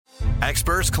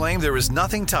Experts claim there is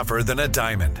nothing tougher than a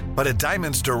diamond. But at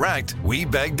Diamonds Direct, we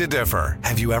beg to differ.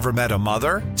 Have you ever met a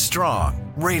mother?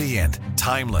 Strong, radiant,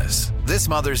 timeless. This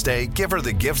Mother's Day, give her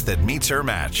the gift that meets her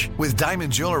match. With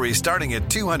diamond jewelry starting at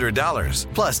 $200.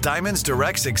 Plus Diamonds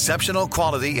Direct's exceptional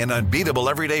quality and unbeatable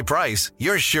everyday price,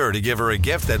 you're sure to give her a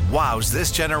gift that wows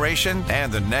this generation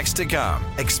and the next to come.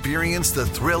 Experience the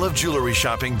thrill of jewelry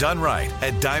shopping done right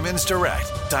at Diamonds Direct.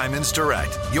 Diamonds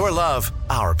Direct. Your love,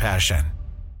 our passion.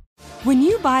 When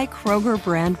you buy Kroger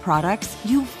brand products,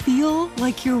 you feel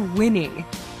like you're winning.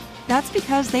 That's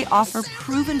because they offer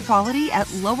proven quality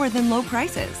at lower than low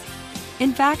prices.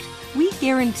 In fact, we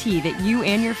guarantee that you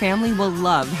and your family will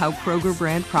love how Kroger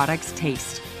brand products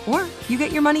taste, or you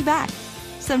get your money back.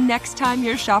 So next time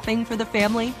you're shopping for the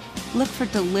family, look for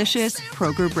delicious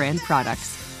Kroger brand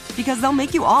products, because they'll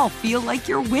make you all feel like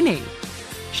you're winning.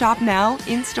 Shop now,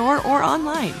 in-store, or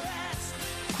online.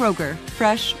 Kroger,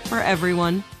 fresh for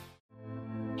everyone.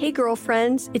 Hey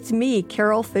girlfriends, it's me,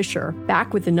 Carol Fisher,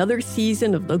 back with another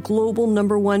season of the global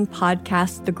 #1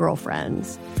 podcast, The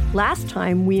Girlfriends. Last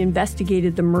time, we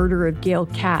investigated the murder of Gail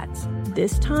Katz.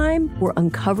 This time, we're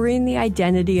uncovering the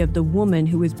identity of the woman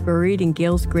who was buried in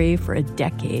Gail's grave for a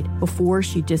decade before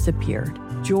she disappeared.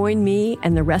 Join me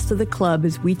and the rest of the club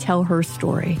as we tell her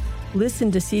story. Listen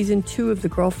to Season 2 of The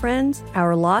Girlfriends,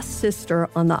 Our Lost Sister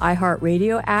on the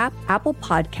iHeartRadio app, Apple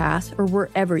Podcasts, or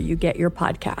wherever you get your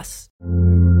podcasts.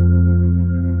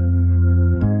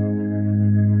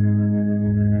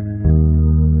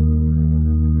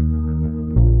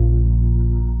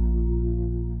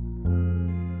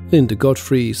 Linda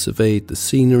Godfrey surveyed the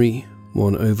scenery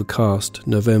one overcast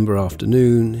November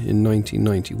afternoon in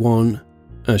 1991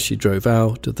 as she drove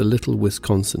out of the little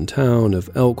Wisconsin town of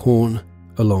Elkhorn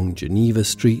along Geneva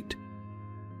Street.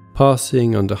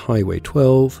 Passing under Highway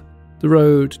 12, the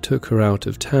road took her out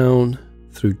of town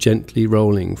through gently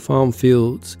rolling farm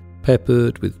fields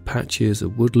peppered with patches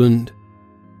of woodland.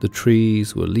 The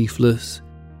trees were leafless,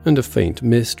 and a faint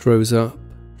mist rose up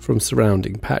from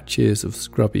surrounding patches of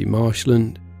scrubby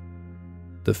marshland.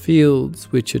 The fields,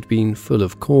 which had been full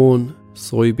of corn,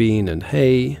 soybean and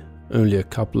hay only a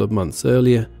couple of months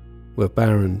earlier, were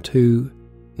barren too,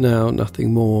 now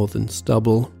nothing more than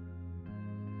stubble.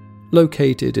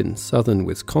 Located in southern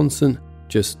Wisconsin,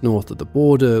 just north of the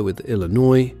border with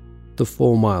Illinois, the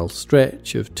 4-mile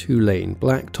stretch of 2-lane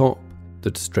blacktop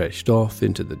that stretched off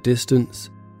into the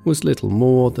distance was little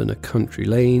more than a country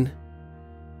lane.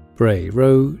 Bray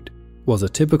Road was a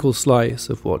typical slice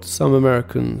of what some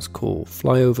Americans call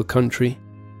flyover country,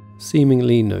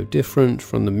 seemingly no different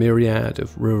from the myriad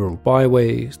of rural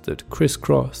byways that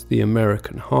crisscross the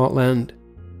American heartland.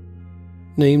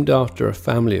 Named after a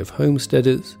family of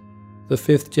homesteaders, the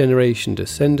 5th-generation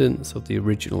descendants of the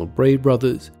original Bray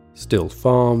brothers still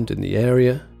farmed in the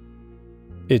area.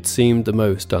 It seemed the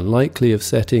most unlikely of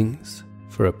settings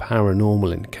for a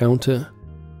paranormal encounter.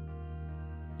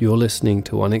 You're listening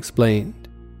to Unexplained,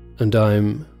 and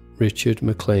I'm Richard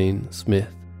McLean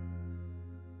Smith.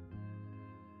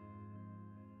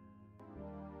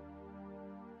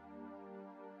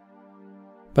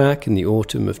 Back in the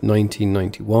autumn of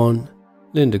 1991,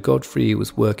 Linda Godfrey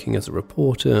was working as a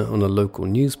reporter on a local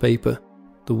newspaper,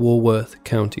 the Walworth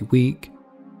County Week.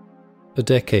 A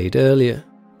decade earlier,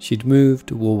 she'd moved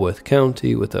to Walworth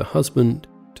County with her husband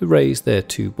to raise their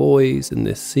 2 boys in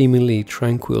this seemingly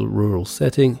tranquil rural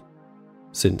setting.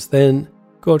 Since then,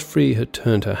 Godfrey had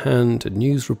turned her hand to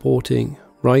news reporting,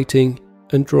 writing,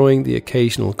 and drawing the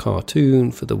occasional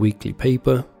cartoon for the weekly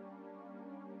paper.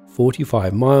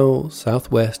 45 miles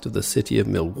southwest of the city of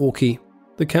Milwaukee,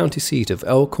 the county seat of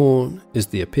Elkhorn is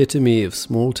the epitome of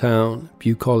small-town,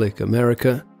 bucolic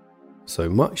America, so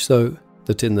much so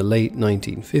that in the late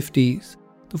 1950s,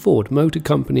 the Ford Motor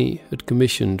Company had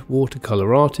commissioned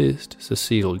watercolor artist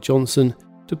Cecile Johnson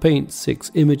to paint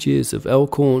 6 images of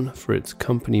Elkhorn for its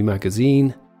company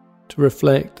magazine to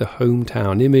reflect the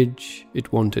hometown image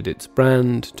it wanted its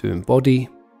brand to embody.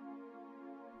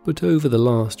 But over the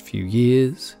last few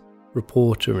years,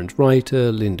 reporter and writer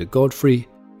Linda Godfrey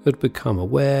had become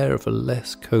aware of a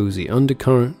less cozy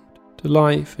undercurrent to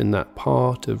life in that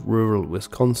part of rural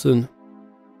Wisconsin.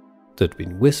 There'd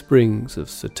been whisperings of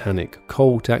satanic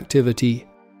occult activity,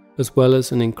 as well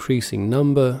as an increasing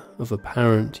number of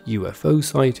apparent UFO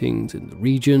sightings in the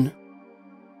region.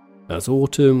 As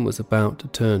autumn was about to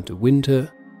turn to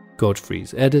winter,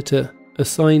 Godfrey's editor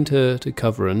assigned her to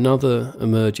cover another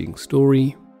emerging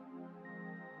story.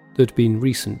 There'd been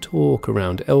recent talk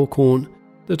around Elkhorn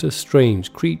that a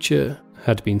strange creature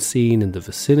had been seen in the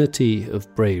vicinity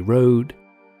of Bray Road.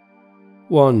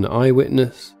 One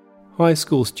eyewitness, high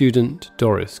school student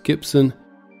Doris Gibson,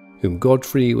 whom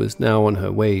Godfrey was now on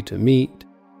her way to meet,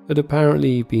 had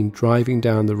apparently been driving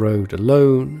down the road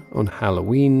alone on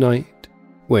Halloween night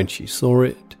when she saw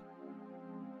it.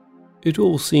 It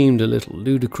all seemed a little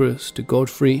ludicrous to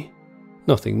Godfrey,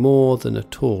 nothing more than a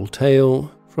tall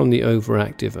tale from the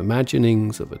overactive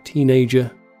imaginings of a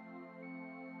teenager.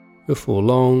 Before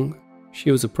long, she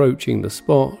was approaching the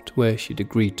spot where she'd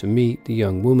agreed to meet the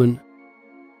young woman,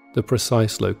 the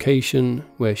precise location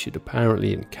where she'd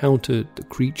apparently encountered the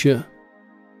creature.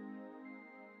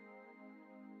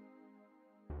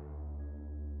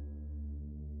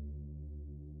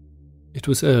 It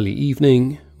was early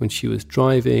evening when she was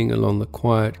driving along the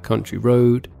quiet country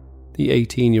road, the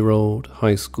 18-year-old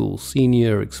high school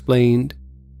senior explained.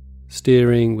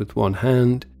 Steering with one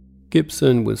hand,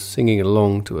 Gibson was singing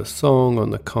along to a song on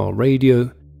the car radio,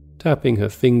 tapping her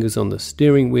fingers on the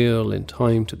steering wheel in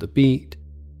time to the beat,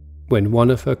 when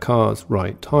one of her car's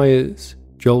right tires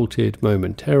jolted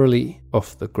momentarily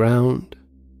off the ground.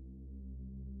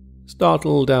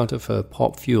 Startled out of her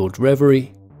pop-fueled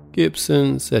reverie,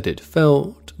 Gibson said it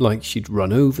felt like she'd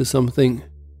run over something.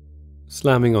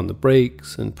 Slamming on the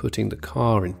brakes and putting the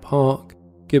car in park,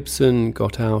 Gibson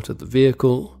got out of the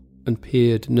vehicle and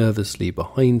peered nervously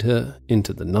behind her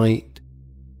into the night.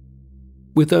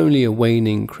 With only a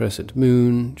waning crescent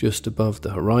moon just above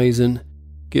the horizon,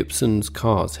 Gibson's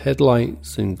car's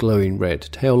headlights and glowing red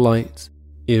taillights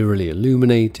eerily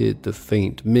illuminated the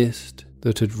faint mist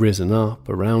that had risen up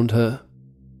around her.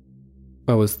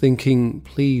 "I was thinking,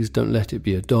 please don't let it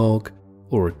be a dog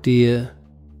or a deer,"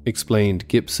 explained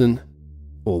Gibson,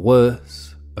 "or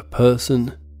worse, a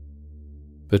person."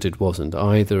 But it wasn't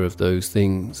either of those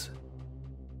things.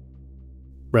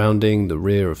 Rounding the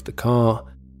rear of the car,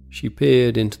 she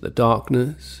peered into the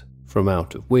darkness, from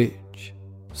out of which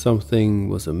something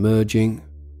was emerging.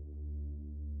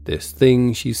 "This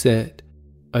thing," she said,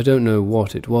 "I don't know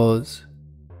what it was,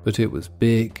 but it was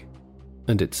big,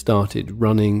 and it started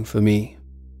running for me."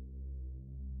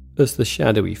 As the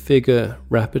shadowy figure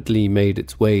rapidly made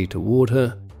its way toward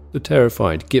her, the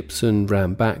terrified Gibson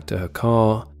ran back to her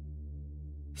car.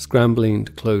 Scrambling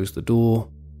to close the door,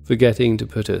 forgetting to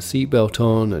put her seatbelt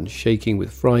on and shaking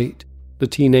with fright, the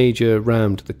teenager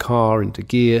rammed the car into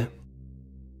gear.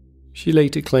 She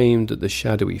later claimed that the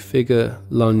shadowy figure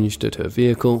lunged at her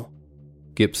vehicle.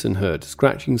 Gibson heard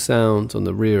scratching sounds on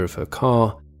the rear of her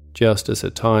car just as her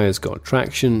tires got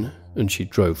traction and she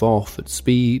drove off at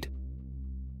speed.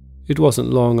 It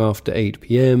wasn't long after 8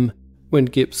 p.m. when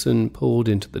Gibson pulled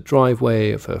into the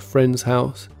driveway of her friend's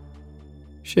house.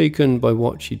 Shaken by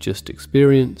what she'd just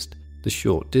experienced, the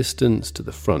short distance to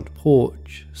the front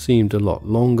porch seemed a lot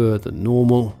longer than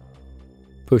normal.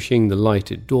 Pushing the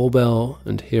lighted doorbell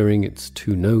and hearing its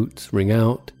 2 notes ring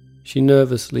out, she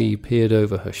nervously peered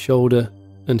over her shoulder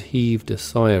and heaved a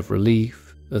sigh of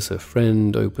relief as her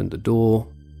friend opened the door.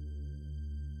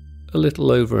 A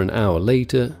little over an hour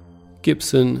later,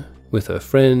 Gibson, with her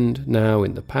friend now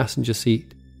in the passenger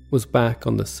seat, was back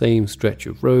on the same stretch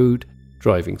of road,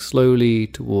 driving slowly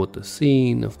toward the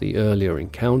scene of the earlier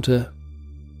encounter.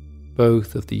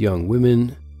 Both of the young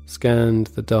women scanned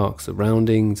the dark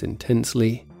surroundings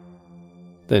intensely.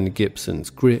 Then Gibson's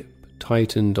grip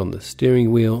tightened on the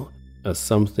steering wheel as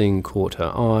something caught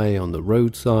her eye on the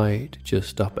roadside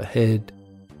just up ahead.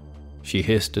 She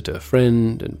hissed at her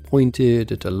friend and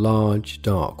pointed at a large,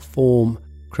 dark form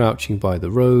crouching by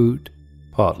the road,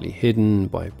 partly hidden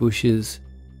by bushes.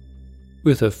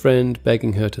 With her friend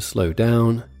begging her to slow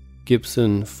down,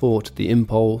 Gibson fought the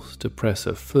impulse to press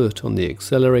her foot on the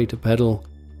accelerator pedal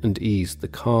and eased the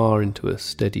car into a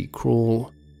steady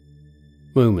crawl.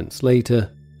 Moments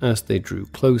later, as they drew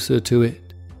closer to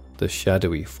it, the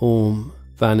shadowy form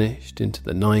vanished into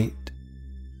the night.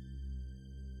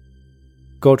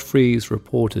 Godfrey's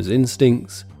reporter's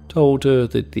instincts told her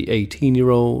that the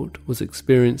 18-year-old was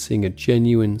experiencing a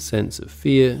genuine sense of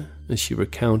fear as she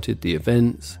recounted the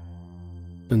events.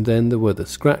 And then there were the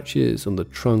scratches on the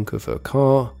trunk of her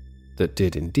car that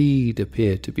did indeed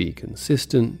appear to be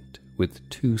consistent with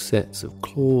 2 sets of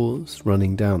claws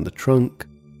running down the trunk.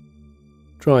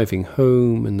 Driving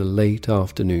home in the late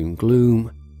afternoon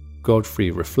gloom, Godfrey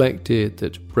reflected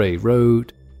that Bray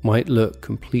Road might look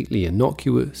completely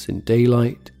innocuous in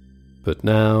daylight, but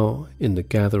now, in the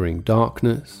gathering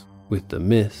darkness, with the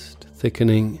mist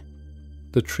thickening,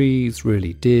 the trees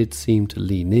really did seem to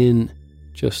lean in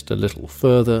just a little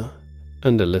further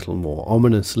and a little more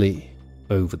ominously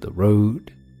over the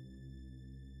road.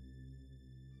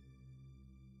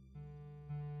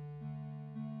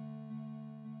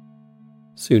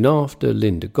 Soon after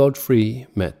Linda Godfrey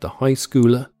met the high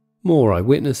schooler, more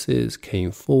eyewitnesses came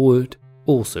forward,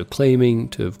 also claiming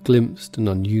to have glimpsed an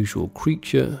unusual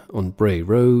creature on Bray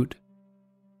Road.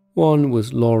 One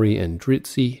was Laurie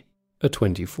Endrizzi, a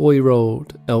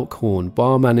 24-year-old Elkhorn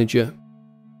bar manager.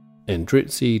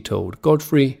 Endrizzi told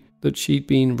Godfrey that she'd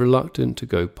been reluctant to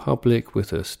go public with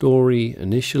her story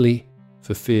initially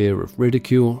for fear of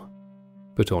ridicule,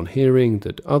 but on hearing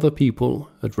that other people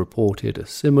had reported a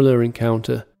similar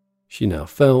encounter, she now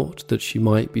felt that she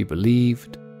might be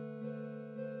believed.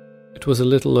 It was a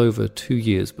little over 2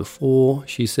 years before,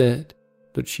 she said,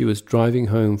 that she was driving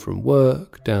home from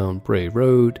work down Bray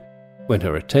Road when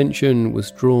her attention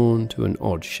was drawn to an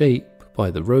odd shape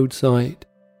by the roadside.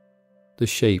 The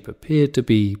shape appeared to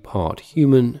be part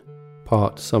human,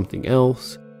 part something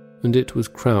else, and it was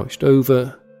crouched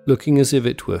over, looking as if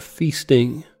it were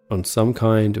feasting on some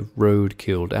kind of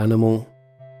road-killed animal.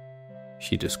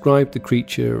 She described the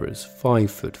creature as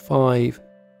 5'5",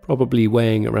 probably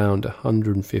weighing around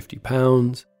 150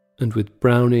 pounds, and with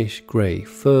brownish-grey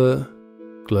fur,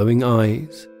 glowing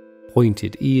eyes,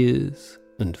 pointed ears,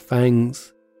 and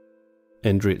fangs.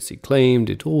 Endrizzi claimed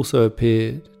it also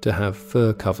appeared to have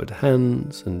fur-covered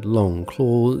hands and long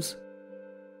claws.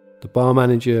 The bar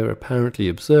manager apparently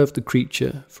observed the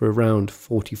creature for around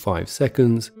 45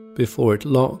 seconds before it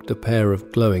locked a pair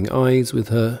of glowing eyes with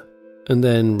her and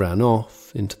then ran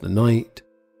off into the night.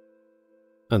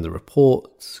 And the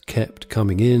reports kept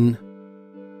coming in.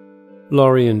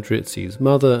 Laurie Endrizzi's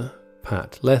mother,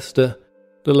 Pat Lester,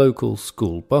 the local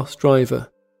school bus driver,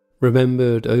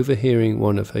 remembered overhearing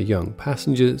one of her young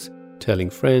passengers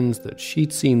telling friends that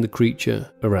she'd seen the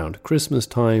creature around Christmas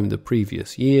time the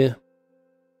previous year.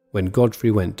 When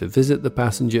Godfrey went to visit the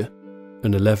passenger,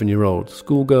 an 11-year-old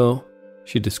schoolgirl,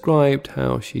 she described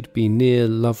how she'd been near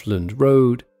Loveland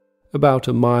Road, about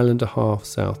 1.5 miles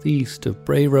southeast of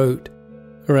Bray Road,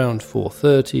 around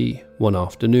 4:30 one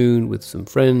afternoon with some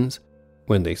friends,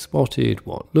 when they spotted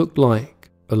what looked like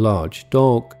a large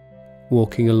dog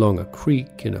walking along a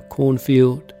creek in a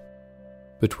cornfield.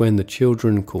 But when the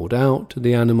children called out to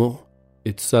the animal,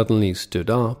 it suddenly stood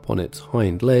up on its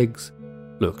hind legs,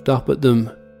 looked up at them,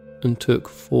 and took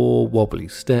 4 wobbly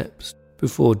steps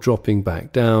before dropping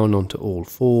back down onto all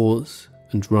fours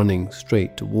and running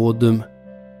straight toward them,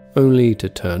 only to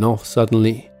turn off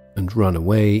suddenly and run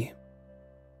away.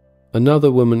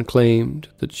 Another woman claimed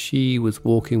that she was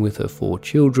walking with her 4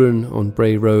 children on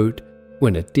Bray Road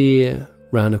when a deer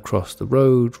ran across the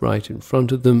road right in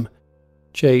front of them,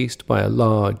 chased by a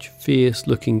large,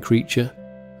 fierce-looking creature,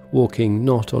 walking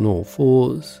not on all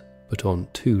fours, but on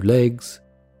 2 legs.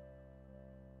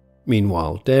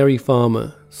 Meanwhile, dairy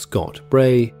farmer Scott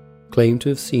Bray claimed to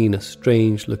have seen a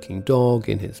strange-looking dog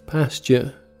in his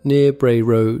pasture near Bray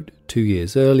Road 2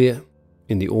 years earlier,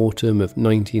 in the autumn of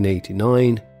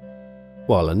 1989,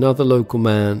 while another local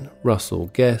man, Russell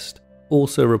Guest,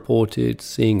 also reported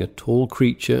seeing a tall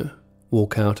creature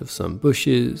walk out of some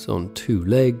bushes on 2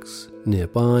 legs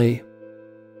nearby.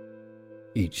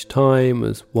 Each time,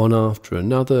 as one after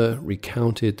another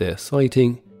recounted their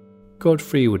sighting,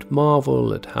 Godfrey would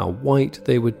marvel at how white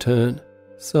they would turn.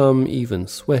 Some even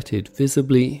sweated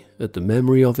visibly at the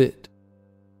memory of it.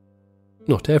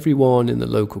 Not everyone in the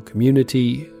local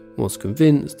community was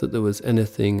convinced that there was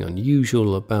anything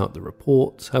unusual about the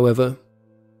reports, however.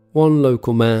 One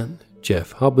local man,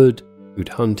 Jeff Hubbard, who'd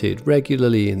hunted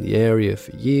regularly in the area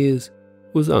for years,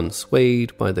 was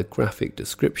unswayed by the graphic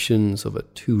descriptions of a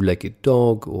 2-legged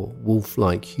dog or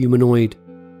wolf-like humanoid,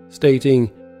 stating,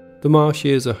 "The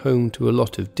marshes are home to a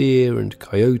lot of deer and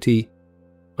coyote.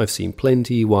 I've seen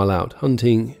plenty while out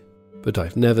hunting, but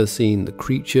I've never seen the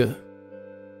creature."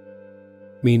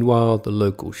 Meanwhile, the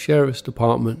local sheriff's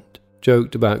department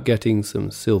joked about getting some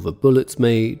silver bullets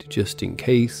made just in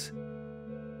case.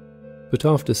 But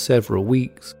after several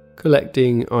weeks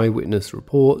collecting eyewitness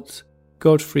reports,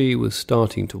 Godfrey was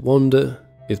starting to wonder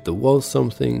if there was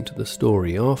something to the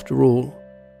story after all.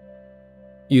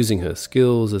 Using her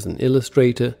skills as an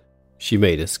illustrator, she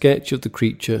made a sketch of the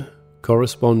creature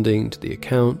corresponding to the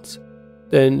accounts.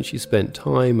 Then she spent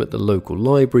time at the local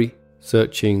library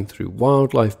searching through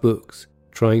wildlife books,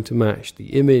 trying to match the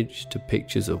image to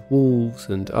pictures of wolves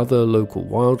and other local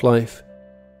wildlife,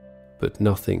 but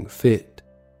nothing fit.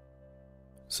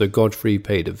 So Godfrey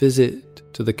paid a visit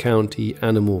to the county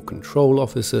animal control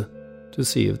officer to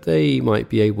see if they might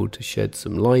be able to shed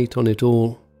some light on it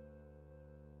all.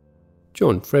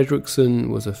 John Fredrickson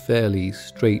was a fairly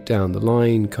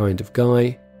straight-down-the-line kind of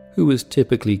guy who was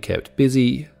typically kept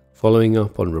busy following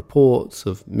up on reports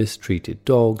of mistreated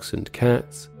dogs and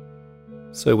cats.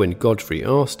 So when Godfrey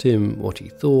asked him what he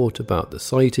thought about the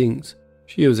sightings,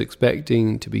 she was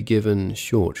expecting to be given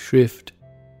short shrift.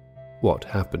 What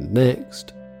happened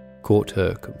next caught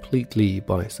her completely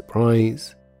by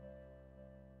surprise.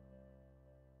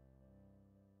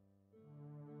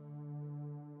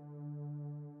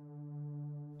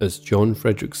 As John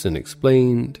Fredrickson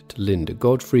explained to Linda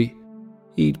Godfrey,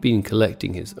 he'd been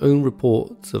collecting his own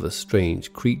reports of a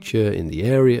strange creature in the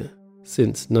area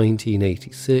since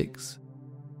 1986.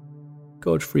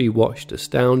 Godfrey watched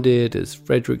astounded as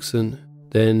Fredrickson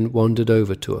then wandered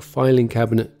over to a filing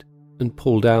cabinet and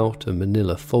pulled out a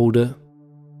manila folder.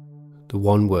 The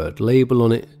one-word label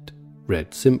on it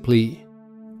read simply,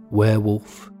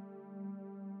 Werewolf.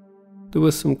 There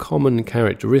were some common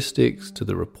characteristics to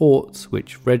the reports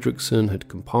which Fredrickson had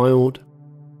compiled.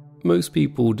 Most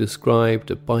people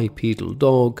described a bipedal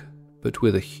dog, but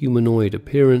with a humanoid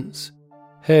appearance,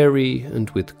 hairy and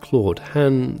with clawed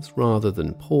hands rather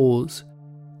than paws,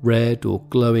 red or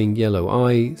glowing yellow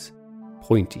eyes,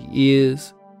 pointy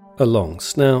ears, a long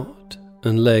snout,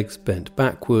 and legs bent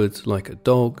backwards like a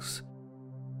dog's.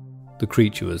 The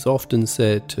creature was often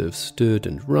said to have stood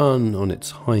and run on its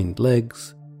hind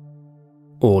legs,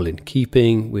 all in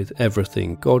keeping with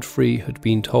everything Godfrey had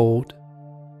been told.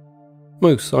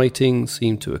 Most sightings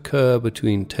seemed to occur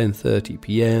between 10:30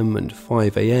 p.m. and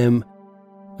 5 a.m,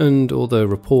 and although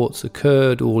reports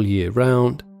occurred all year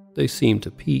round, they seemed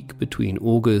to peak between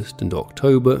August and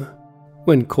October,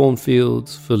 when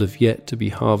cornfields full of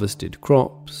yet-to-be-harvested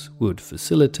crops would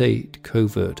facilitate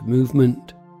covert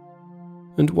movement.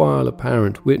 And while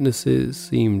apparent witnesses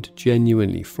seemed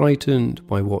genuinely frightened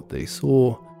by what they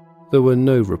saw, there were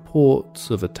no reports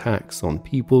of attacks on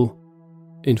people.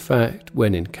 In fact,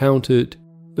 when encountered,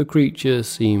 the creature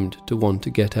seemed to want to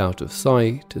get out of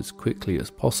sight as quickly as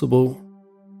possible.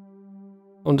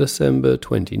 On December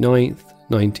 29,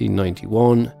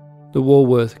 1991, the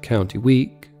Walworth County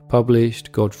Week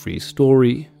published Godfrey's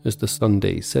story as the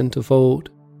Sunday Centerfold.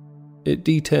 It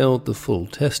detailed the full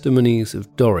testimonies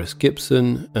of Doris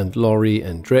Gibson and Laurie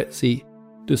Andretzi,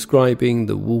 describing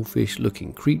the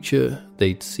wolfish-looking creature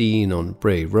they'd seen on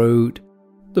Bray Road.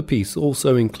 The piece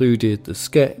also included the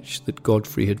sketch that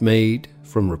Godfrey had made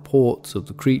from reports of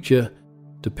the creature,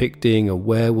 depicting a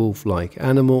werewolf-like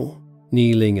animal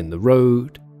kneeling in the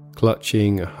road,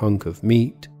 clutching a hunk of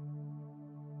meat.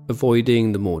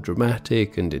 Avoiding the more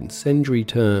dramatic and incendiary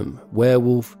term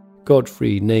werewolf,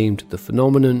 Godfrey named the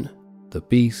phenomenon the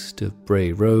Beast of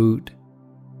Bray Road.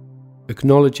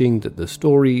 Acknowledging that the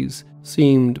stories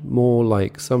seemed more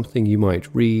like something you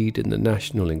might read in the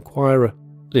National Enquirer,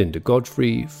 Linda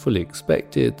Godfrey fully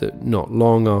expected that not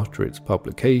long after its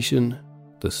publication,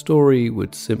 the story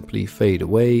would simply fade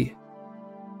away.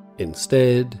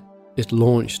 Instead, it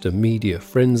launched a media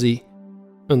frenzy,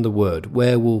 and the word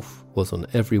werewolf was on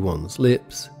everyone's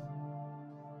lips.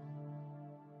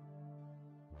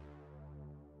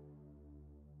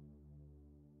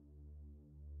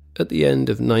 At the end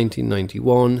of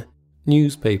 1991,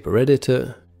 newspaper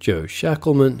editor Joe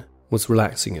Shackleman was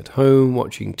relaxing at home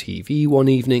watching TV one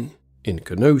evening in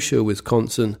Kenosha,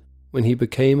 Wisconsin, when he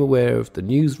became aware of the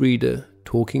newsreader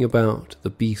talking about the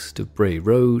Beast of Bray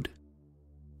Road.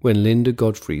 When Linda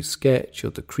Godfrey's sketch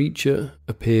of the creature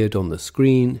appeared on the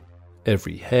screen,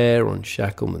 every hair on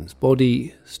Shackleman's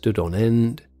body stood on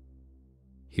end.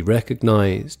 He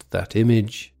recognized that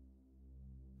image.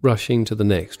 Rushing to the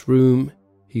next room,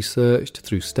 he searched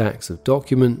through stacks of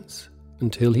documents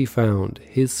until he found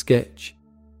his sketch.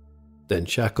 Then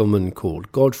Shackleman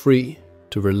called Godfrey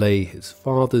to relay his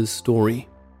father's story.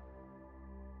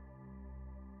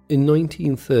 In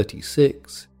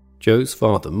 1936, Joe's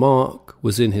father Mark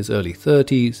was in his early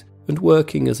 30s and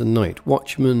working as a night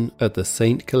watchman at the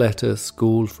St. Coletta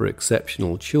School for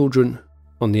Exceptional Children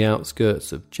on the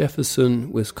outskirts of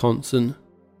Jefferson, Wisconsin.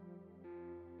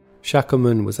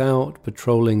 Shackleman was out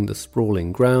patrolling the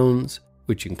sprawling grounds,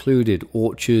 which included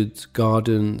orchards,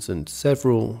 gardens, and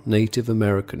several Native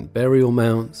American burial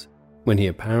mounds, when he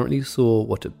apparently saw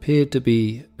what appeared to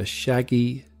be a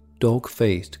shaggy,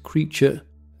 dog-faced creature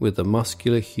with a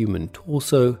muscular human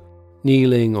torso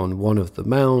kneeling on one of the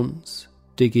mounds,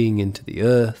 digging into the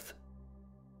earth.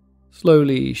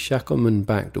 Slowly, Shackleman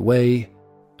backed away,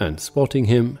 and spotting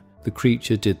him, the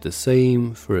creature did the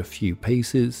same for a few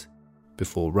paces,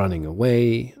 before running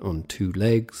away on two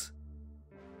legs.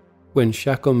 When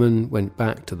Shackleman went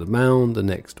back to the mound the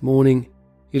next morning,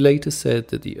 he later said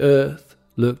that the earth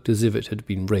looked as if it had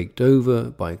been raked over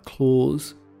by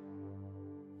claws.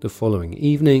 The following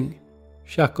evening,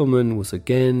 Shackleman was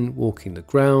again walking the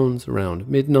grounds around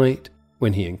midnight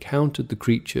when he encountered the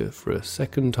creature for a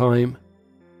second time,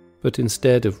 but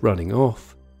instead of running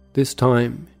off, this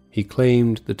time he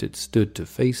claimed that it stood to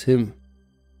face him.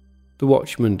 The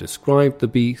watchman described the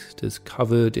beast as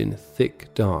covered in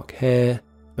thick dark hair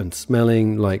and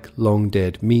smelling like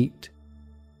long-dead meat.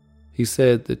 He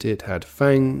said that it had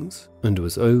fangs and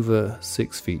was over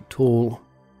 6 feet tall.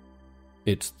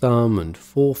 Its thumb and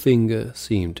forefinger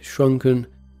seemed shrunken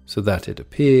so that it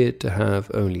appeared to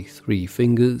have only 3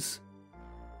 fingers.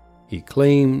 He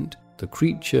claimed the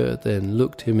creature then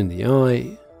looked him in the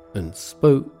eye and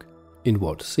spoke in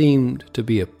what seemed to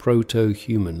be a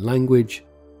proto-human language,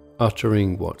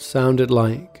 uttering what sounded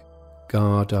like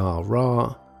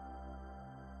Gadara.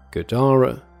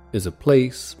 Gadara is a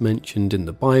place mentioned in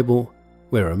the Bible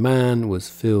where a man was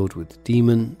filled with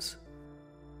demons.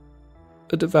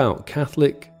 A devout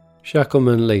Catholic,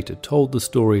 Shackleman later told the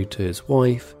story to his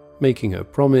wife, making her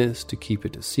promise to keep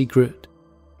it a secret.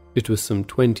 It was some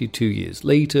 22 years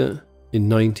later, in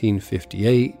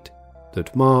 1958,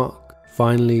 that Mark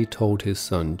finally told his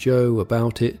son Joe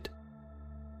about it.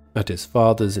 At his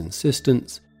father's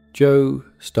insistence, Joe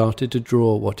started to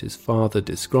draw what his father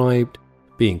described,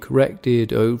 being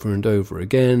corrected over and over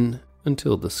again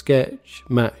until the sketch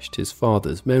matched his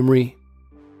father's memory.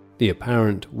 The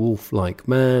apparent wolf-like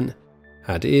man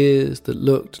had ears that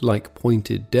looked like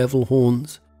pointed devil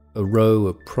horns, a row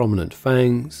of prominent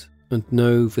fangs, and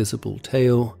no visible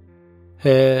tail.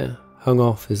 Hair hung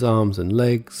off his arms and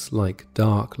legs like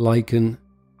dark lichen.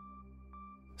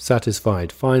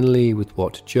 Satisfied finally with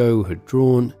what Joe had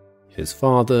drawn, his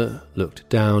father looked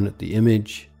down at the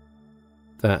image.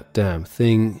 "That damn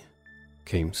thing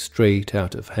came straight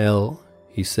out of hell,"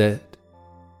 he said.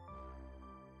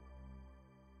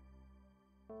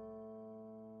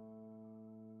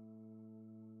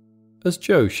 As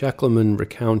Joe Shackleman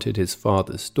recounted his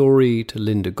father's story to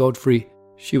Linda Godfrey,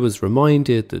 she was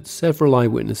reminded that several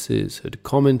eyewitnesses had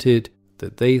commented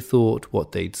that they thought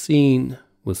what they'd seen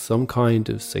was some kind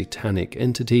of satanic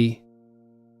entity.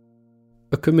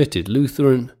 A committed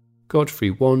Lutheran,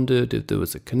 Godfrey wondered if there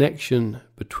was a connection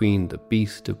between the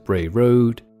Beast of Bray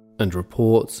Road and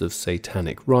reports of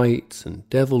satanic rites and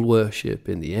devil worship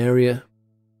in the area.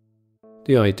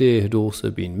 The idea had also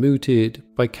been mooted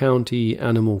by County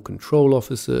Animal Control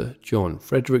Officer John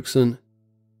Fredrickson.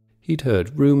 He'd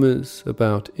heard rumours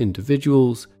about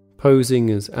individuals posing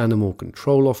as animal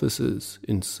control officers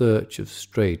in search of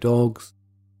stray dogs.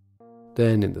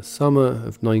 Then in the summer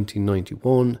of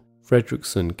 1991,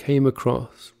 Fredrickson came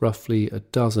across roughly a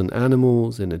dozen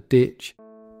animals in a ditch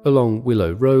along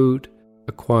Willow Road,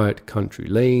 a quiet country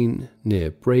lane near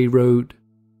Bray Road.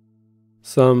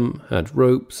 Some had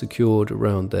ropes secured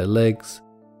around their legs,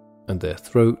 and their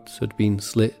throats had been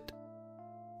slit.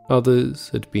 Others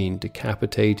had been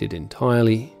decapitated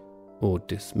entirely or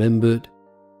dismembered.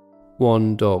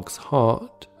 One dog's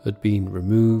heart had been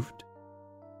removed.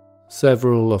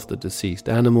 Several of the deceased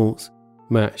animals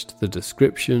matched the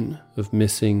description of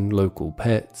missing local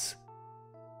pets.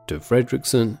 To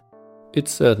Fredrickson, it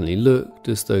certainly looked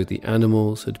as though the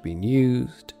animals had been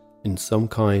used in some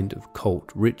kind of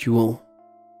cult ritual.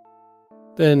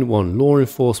 Then one law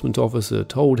enforcement officer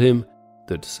told him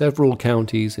that several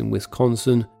counties in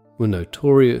Wisconsin were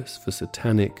notorious for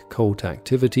satanic cult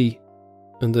activity,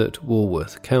 and that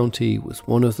Walworth County was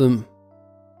one of them.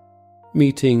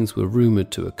 Meetings were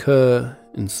rumored to occur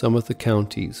in some of the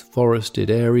county's forested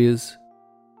areas.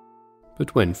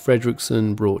 But when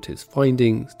Fredrickson brought his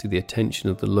findings to the attention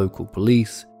of the local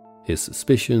police, his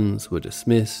suspicions were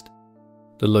dismissed.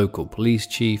 The local police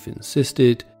chief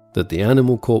insisted that the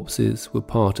animal corpses were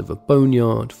part of a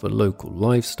boneyard for local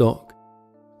livestock,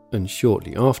 and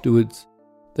shortly afterwards,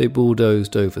 they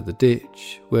bulldozed over the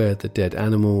ditch where the dead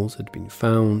animals had been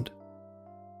found.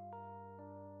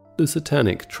 The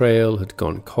satanic trail had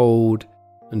gone cold,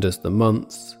 and as the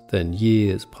months, then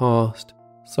years passed,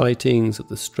 sightings of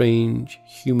the strange,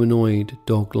 humanoid,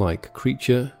 dog-like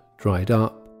creature dried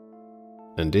up,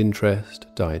 and interest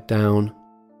died down.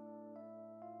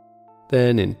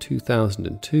 Then in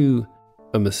 2002,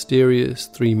 a mysterious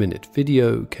 3-minute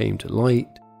video came to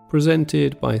light,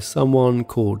 presented by someone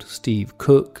called Steve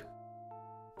Cook.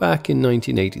 Back in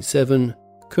 1987,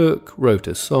 Cook wrote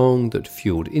a song that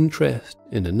fueled interest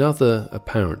in another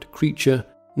apparent creature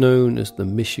known as the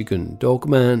Michigan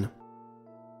Dogman.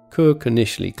 Cook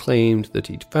initially claimed that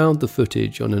he'd found the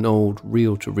footage on an old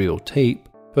reel-to-reel tape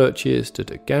purchased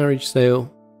at a garage sale.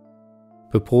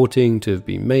 Purporting to have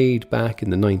been made back in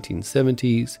the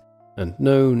 1970s and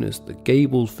known as the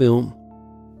Gable film,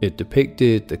 it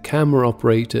depicted the camera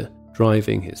operator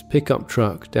driving his pickup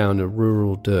truck down a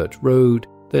rural dirt road,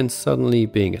 then suddenly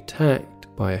being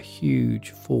attacked by a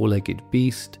huge 4-legged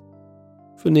beast.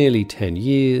 For nearly 10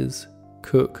 years,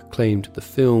 Cook claimed the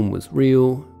film was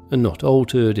real and not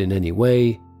altered in any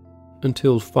way,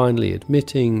 until finally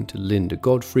admitting to Linda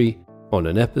Godfrey on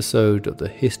an episode of the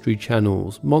History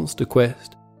Channel's Monster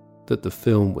Quest that the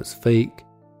film was fake.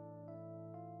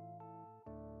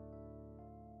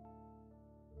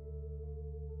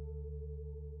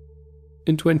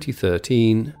 In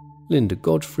 2013, Linda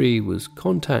Godfrey was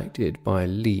contacted by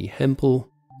Lee Hempel,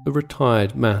 a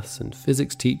retired maths and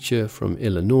physics teacher from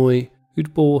Illinois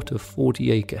who'd bought a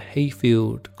 40-acre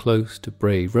hayfield close to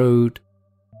Bray Road.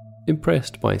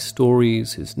 Impressed by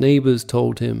stories his neighbours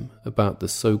told him about the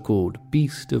so-called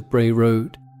Beast of Bray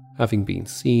Road having been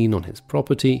seen on his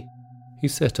property, he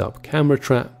set up camera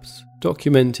traps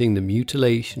documenting the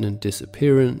mutilation and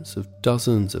disappearance of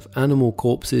dozens of animal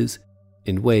corpses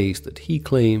in ways that he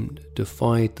claimed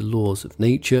defied the laws of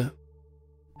nature.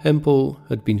 Hempel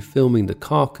had been filming the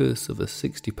carcass of a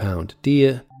 60-pound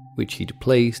deer, which he'd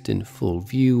placed in full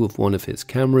view of one of his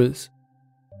cameras.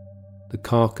 The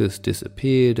carcass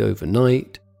disappeared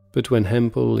overnight, but when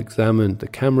Hempel examined the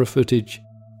camera footage,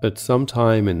 at some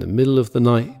time in the middle of the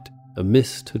night, a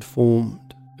mist had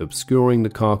formed, obscuring the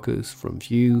carcass from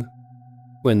view.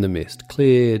 When the mist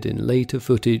cleared in later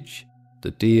footage,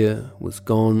 the deer was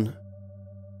gone.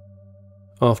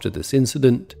 After this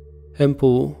incident,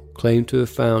 Hempel claimed to have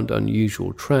found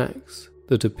unusual tracks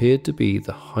that appeared to be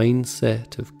the hind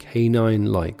set of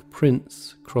canine-like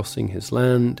prints crossing his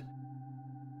land.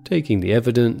 Taking the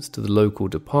evidence to the local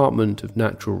Department of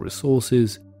Natural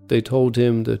Resources, they told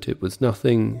him that it was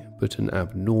nothing but an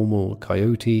abnormal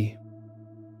coyote.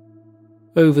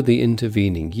 Over the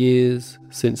intervening years,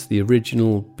 since the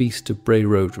original Beast of Bray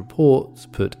Road reports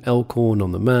put Elkhorn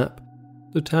on the map,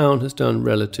 the town has done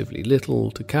relatively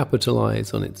little to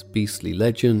capitalise on its beastly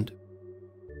legend.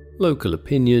 Local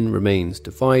opinion remains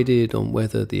divided on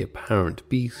whether the apparent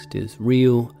beast is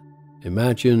real,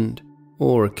 imagined,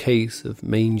 or a case of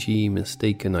mangy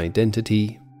mistaken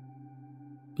identity.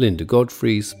 Linda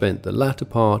Godfrey spent the latter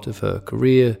part of her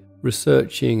career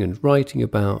researching and writing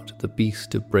about the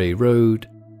Beast of Bray Road,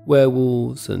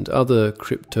 werewolves and other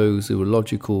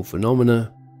cryptozoological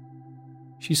phenomena.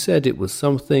 She said it was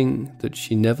something that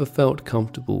she never felt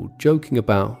comfortable joking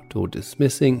about or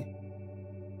dismissing.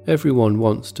 Everyone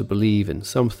wants to believe in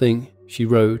something, she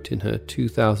wrote in her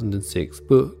 2006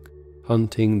 book,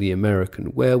 Hunting the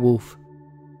American Werewolf.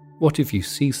 What if you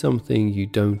see something you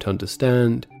don't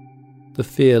understand? The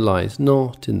fear lies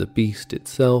not in the beast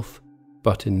itself,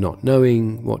 but in not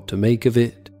knowing what to make of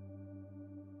it.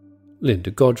 Linda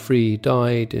Godfrey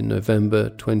died in November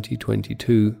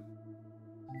 2022.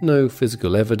 No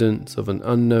physical evidence of an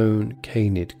unknown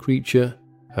canid creature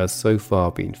has so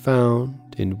far been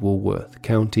found in Walworth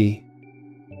County.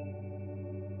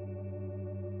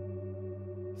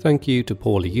 Thank you to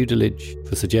Paula Udalage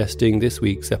for suggesting this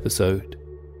week's episode.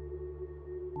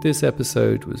 This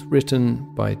episode was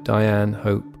written by Diane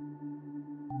Hope.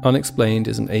 Unexplained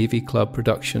is an AV Club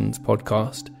Productions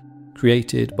podcast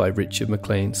created by Richard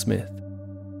McLean Smith.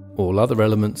 All other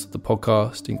elements of the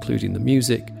podcast, including the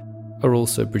music, are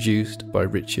also produced by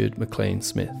Richard McLean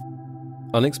Smith.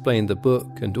 Unexplained the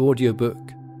book and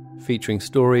audiobook, featuring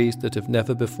stories that have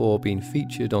never before been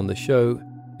featured on the show,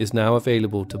 is now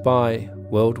available to buy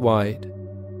worldwide.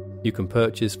 You can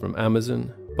purchase from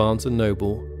Amazon, Barnes &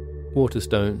 Noble,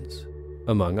 Waterstones,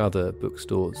 among other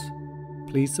bookstores.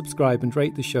 Please subscribe and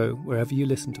rate the show wherever you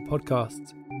listen to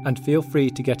podcasts, and feel free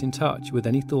to get in touch with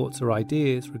any thoughts or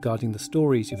ideas regarding the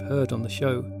stories you've heard on the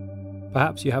show.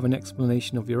 Perhaps you have an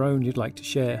explanation of your own you'd like to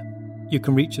share. You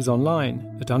can reach us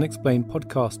online at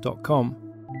unexplainedpodcast.com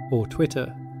or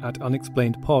Twitter at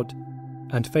unexplainedpod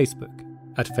and Facebook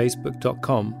at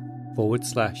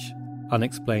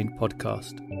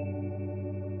facebook.com/unexplainedpodcast.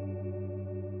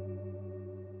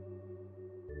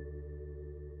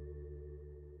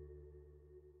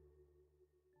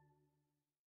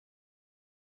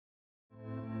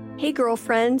 Hey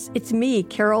girlfriends, it's me,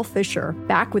 Carol Fisher,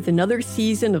 back with another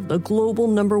season of the global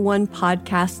 #1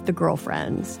 podcast, The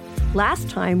Girlfriends.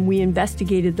 Last time, we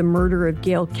investigated the murder of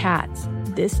Gail Katz.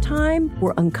 This time,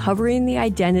 we're uncovering the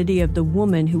identity of the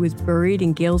woman who was buried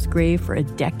in Gail's grave for a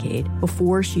decade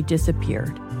before she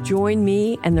disappeared. Join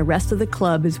me and the rest of the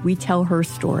club as we tell her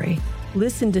story.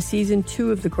 Listen to Season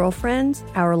 2 of The Girlfriends,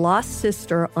 Our Lost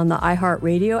Sister on the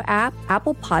iHeartRadio app,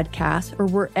 Apple Podcasts, or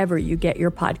wherever you get your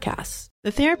podcasts. The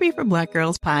Therapy for Black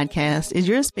Girls podcast is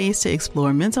your space to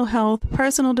explore mental health,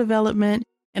 personal development,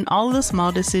 and all of the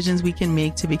small decisions we can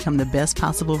make to become the best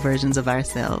possible versions of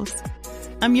ourselves.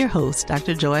 I'm your host,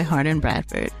 Dr. Joy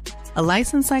Harden-Bradford, a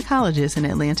licensed psychologist in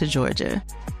Atlanta, Georgia,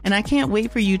 and I can't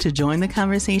wait for you to join the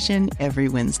conversation every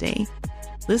Wednesday.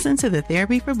 Listen to the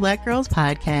Therapy for Black Girls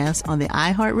podcast on the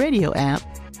iHeartRadio app,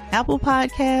 Apple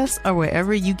Podcasts, or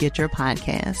wherever you get your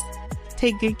podcasts.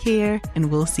 Take good care, and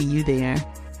we'll see you there.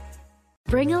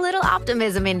 Bring a little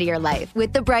optimism into your life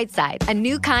with The Bright Side, a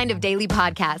new kind of daily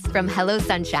podcast from Hello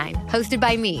Sunshine, hosted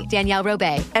by me, Danielle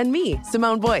Robay. And me,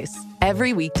 Simone Boyce.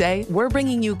 Every weekday, we're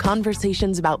bringing you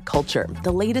conversations about culture,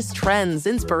 the latest trends,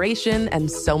 inspiration, and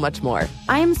so much more.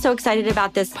 I am so excited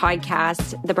about this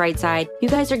podcast, The Bright Side. You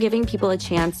guys are giving people a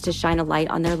chance to shine a light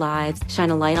on their lives,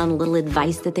 shine a light on a little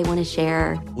advice that they want to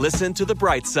share. Listen to The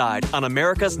Bright Side on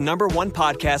America's #1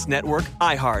 podcast network,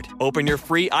 iHeart. Open your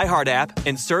free iHeart app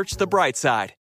and search The Bright Side.